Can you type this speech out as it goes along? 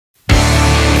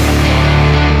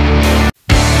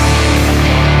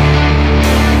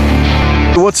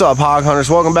What's up, hog hunters?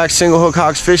 Welcome back to Single Hook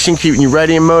Hogs Fishing, keeping you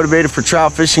ready and motivated for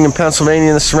trout fishing in Pennsylvania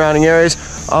and the surrounding areas.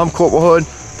 I'm Corporal Hood,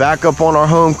 back up on our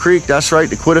home creek. That's right,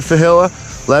 the Affiliation,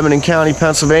 Lebanon County,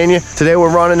 Pennsylvania. Today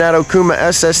we're running that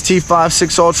Okuma SST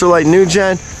 5.6 Ultralight New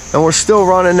Gen, and we're still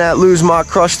running that Lose My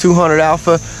Crush 200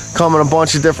 Alpha, come in a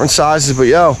bunch of different sizes. But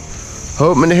yo,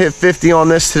 hoping to hit 50 on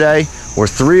this today. We're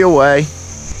 3 away.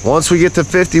 Once we get to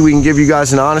 50, we can give you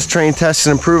guys an honest train test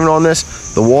and improvement on this.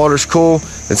 The water's cool.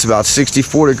 It's about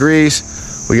 64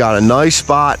 degrees. We got a nice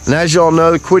spot. And as y'all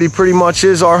know, the Quiddy pretty much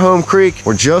is our home creek.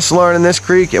 We're just learning this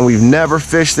creek, and we've never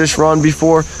fished this run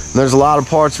before. And there's a lot of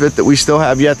parts of it that we still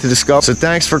have yet to discover. So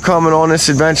thanks for coming on this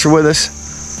adventure with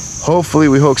us. Hopefully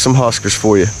we hook some Huskers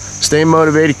for you. Stay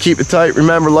motivated, keep it tight.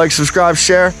 Remember, like, subscribe,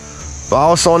 share.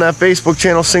 Follow us on that Facebook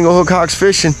channel, Single Hook Hogs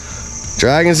Fishing.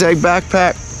 Dragon's Egg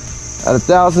backpack at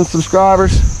 1,000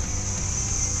 subscribers.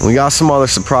 And we got some other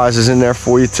surprises in there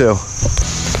for you too.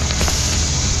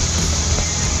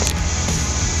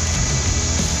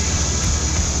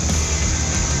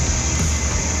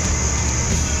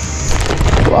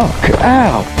 Fuck,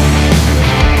 ow.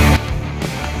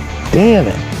 Damn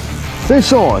it.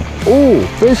 Fish on. Ooh,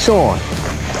 fish on.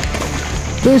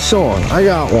 Fish on. I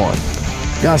got one.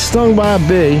 Got stung by a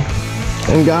bee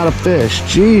and got a fish.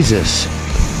 Jesus.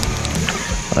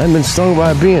 I haven't been stung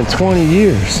by a bee in 20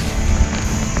 years.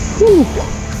 Whew.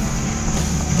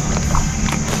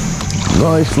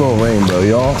 Nice little rainbow,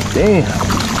 y'all. Damn.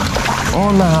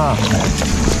 On the hop.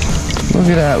 Look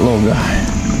at that little guy.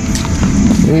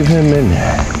 Leave him in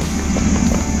there.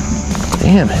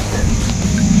 Damn it.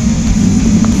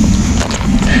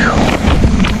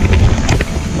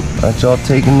 Let y'all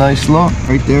take a nice look.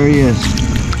 Right there he is.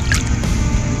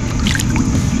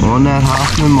 On that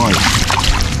Hoffman mic.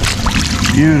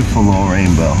 Beautiful little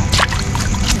rainbow.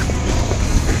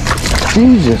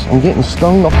 Jesus, I'm getting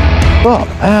stung the f up.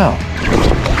 Ow.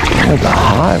 Like a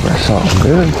hive or something,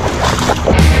 dude.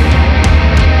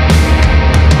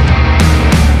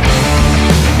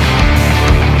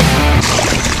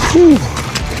 Whew.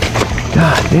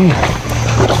 God damn.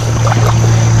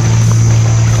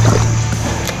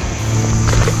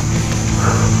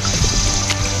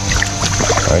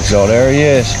 Alright, so there he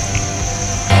is.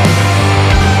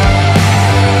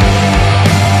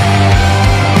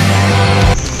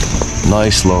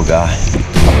 Nice little guy.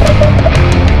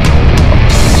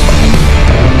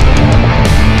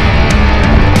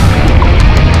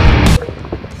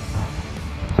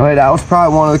 Alright, that was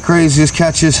probably one of the craziest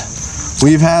catches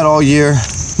we've had all year.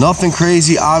 Nothing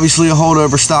crazy, obviously a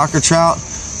holdover stocker trout,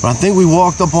 but I think we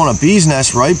walked up on a bee's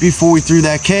nest right before we threw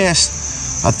that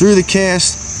cast. I threw the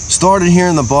cast, started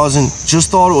hearing the buzzing,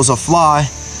 just thought it was a fly.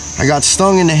 I got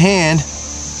stung in the hand,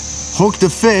 hooked the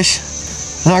fish,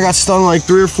 and I got stung like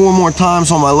 3 or 4 more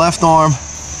times on my left arm.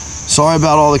 Sorry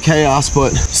about all the chaos,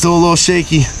 but still a little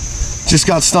shaky. Just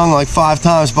got stung like 5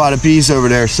 times by the bees over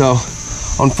there. So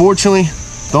unfortunately,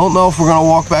 don't know if we're gonna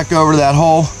walk back over to that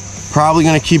hole. Probably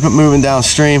gonna keep it moving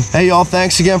downstream. Hey y'all,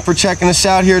 thanks again for checking us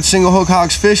out here at Single Hook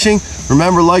Hogs Fishing.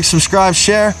 Remember, like, subscribe,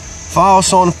 share. Follow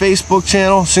us on the Facebook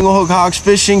channel, Single Hook Hogs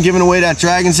Fishing, giving away that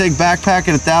Dragon's Egg backpack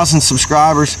at 1,000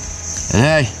 subscribers. And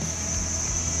hey,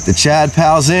 the Chad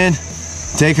Pal's in.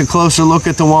 Take a closer look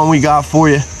at the one we got for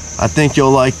you. I think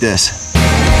you'll like this.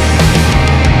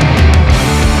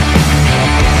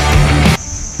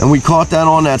 And we caught that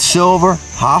on that silver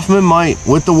Hoffman mite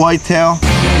with the whitetail.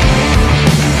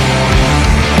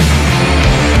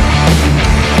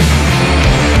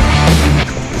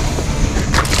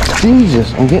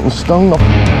 Jesus, I'm getting stung the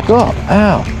f up.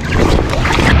 Ow.